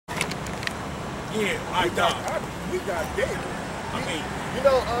Yeah, I got. We got David. I mean, you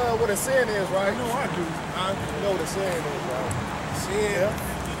know what a sin is, right? No, I do. You know what a sin is, right? Sin. Yeah.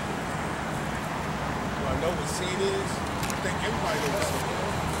 Do I know what sin is? I think everybody knows what sin is.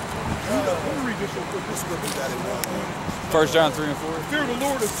 Let me read this real quick. This scripture got it wrong. 1 John 3 and 4. The fear of the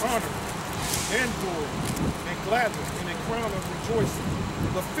Lord is honor and glory and gladness and a crown of rejoicing.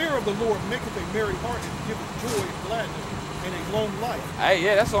 The fear of the Lord maketh a merry heart and giveth joy and gladness and a long life. Hey,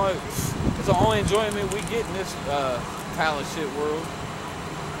 yeah, that's the only enjoyment we get in this palace shit world.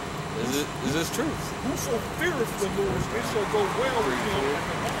 Is this truth? Whoso feareth the Lord, it shall go well with him at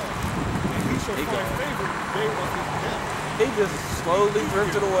the end, and he shall find favor in the day of his death. He just slowly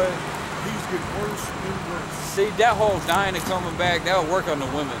drifted away. He's getting worse and worse. See, that whole dying and coming back, that'll work on the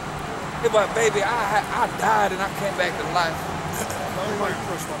women. They're like, baby, I died and I came back to life. The only way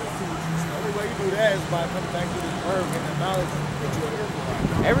you do that is by coming back to this earth and the knowledge that you're an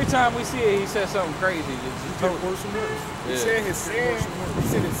Israelite. Every time we see it, he says something crazy. It's He's getting worse and worse. He said his sin. He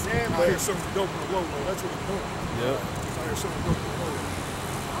said his sin, I but hear something dope in the low, though. That's what he's doing. Yep. I hear something dope in the low.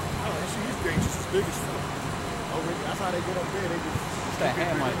 I don't know, see, he's dangerous as big as fuck. that's how they get up there. They just It's that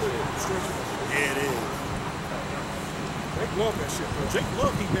Hamite shit. Yeah, it is. Jake love that shit, bro. Jake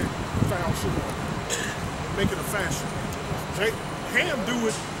love he that foul shit on. Make it a fashion. Jake Ham do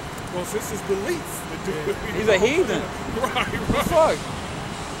it because it's his belief to do it. He's a heathen. Right. Fuck.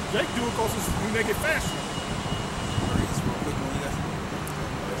 Jake do it because we make it fashion.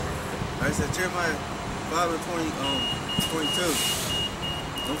 I said Jeremiah 5 and 22.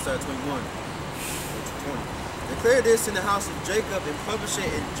 Don't start 21. 20. Declare this in the house of Jacob and publish it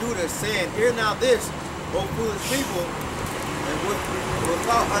in Judah, saying, hear now this, O foolish people, and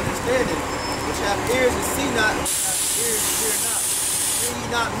without understanding, which have ears and see not, which have ears and hear not. Hear ye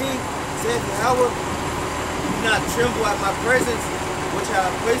not me, saith Yahweh, do not tremble at my presence, which I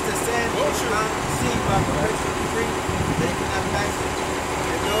have placed the sand which round the sea by perpetual decree, they cannot pass it.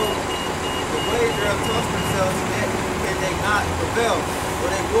 And though the way thereof toss themselves, yet can they not prevail,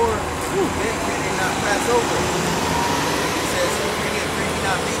 for they war, yet can they not pass over. He says, bring ye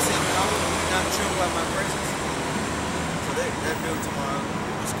not me, saith Yahweh, do not tremble at my presence. So that build tomorrow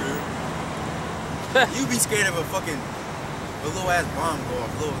was good. You be scared of a little ass bomb go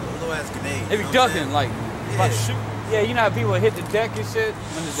off, a little ass grenade. They be ducking, like shoot. Yeah, you know how people hit the deck and shit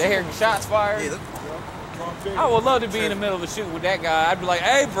when they hear shots fired? Yeah, I would love to be in the middle of a shoot with that guy. I'd be like,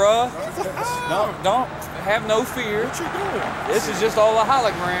 hey, bro, don't have no fear. What you doing? This is just all a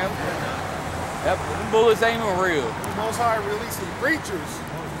hologram. Yep, the bullets ain't even real. the Most High releasing preachers.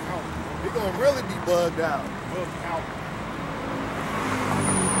 They're gonna really be bugged out.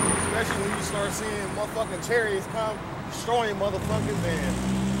 Especially when you start seeing motherfucking chariots come destroying motherfuckers, man.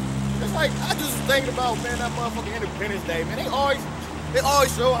 It's like I just was thinking about, man, that motherfucking Independence Day, man. They always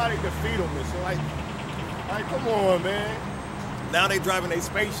show how they defeat them and shit. Like come on, man. Now they driving their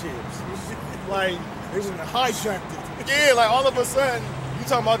spaceships. Like They was in the hijacked it. yeah, like all of a sudden you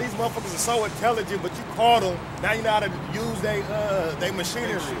talking about these motherfuckers are so intelligent, but you caught them. Now you know how to use they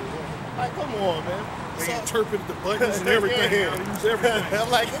machinery. Like, come on, man. They interpreted the buttons and everything. Yeah. They used everything. I'm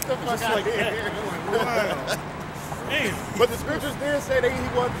like, get the fuck Just out like of that. here. I'm like, wow. Damn. But the scriptures did say that he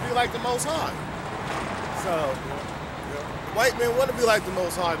wanted to be like the Most High. So, the white man want to be like the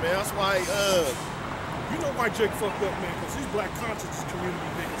Most High, man. That's why, You know why Jake fucked up, man? Because these black conscience community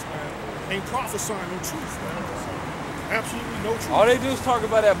niggas, man, ain't prophesying no truth, man. Absolutely no truth. All they do is talk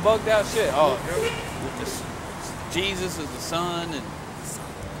about that bugged out shit. Oh, Jesus is the Son and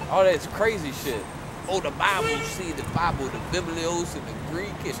all that crazy shit. Oh, the Bible, see the Bible, the Biblios and the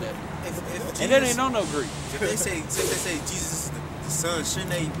Greek and the... And they didn't know no Greek. If they say Jesus is the Son,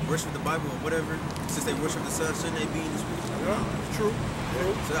 shouldn't they worship the Bible or whatever? Since they worship the Son, shouldn't they be in this? Yeah, it's true.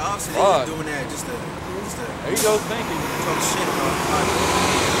 So obviously they just doing that just to There you go thinking. talk shit about the Bible.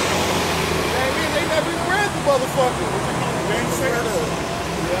 they never even read the motherfucker. They ain't say that.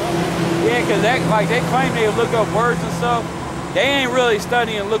 Yeah, because they claim they look up words and stuff. They ain't really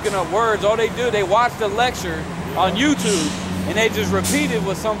studying looking up words. All they do, they watch the lecture on YouTube and they just repeated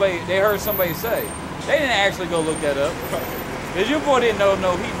what they heard somebody say. They didn't actually go look that up. Because your boy didn't know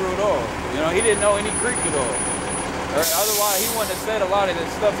no Hebrew at all. You know, he didn't know any Greek at all. Or otherwise, he wouldn't have said a lot of the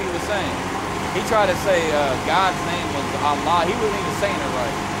stuff he was saying. He tried to say God's name was Allah. He wasn't even saying it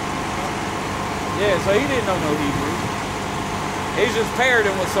right. Yeah, so he didn't know no Hebrew. He's just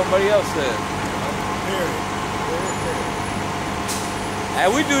parroting what somebody else said. And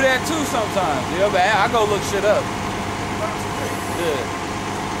we do that too sometimes. You know, but I go look shit up. Yeah.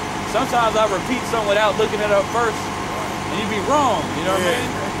 Sometimes I repeat something without looking it up first, and you be wrong. You know what I mean?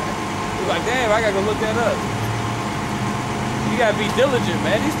 You're like, damn, I gotta go look that up. You gotta be diligent,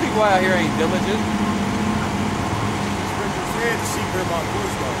 man. These people out here ain't diligent. Scripture said the sheep hear my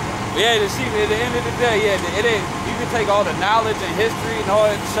voice, though. Yeah, the sheep, at the end of the day, yeah, it ain't, you can take all the knowledge and history and all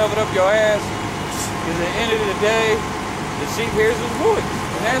that and shove it up your ass. Because at the end of the day, the sheep hears his voice.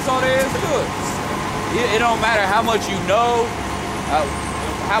 And that's all there is to it. It don't matter how much you know,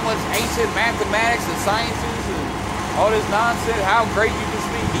 how much ancient mathematics and sciences and all this nonsense, how great you can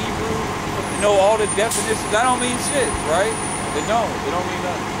speak Hebrew, you know all the definitions. That don't mean shit, right? It don't mean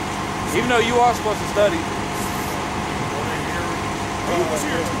nothing. Even though you are supposed to study.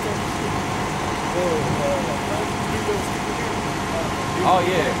 Oh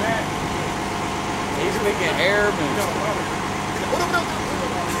yeah. He's speaking Arab and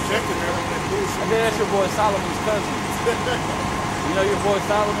I think that's your boy Solomon's cousin. You know your boy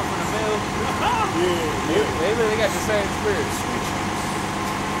Solomon from the mill? Yeah. They got the same spirit.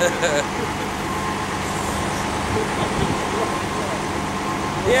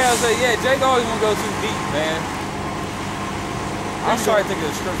 Yeah, I was like, yeah, Jake always want to go too deep, man. I'm sorry thinking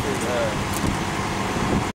of scriptures.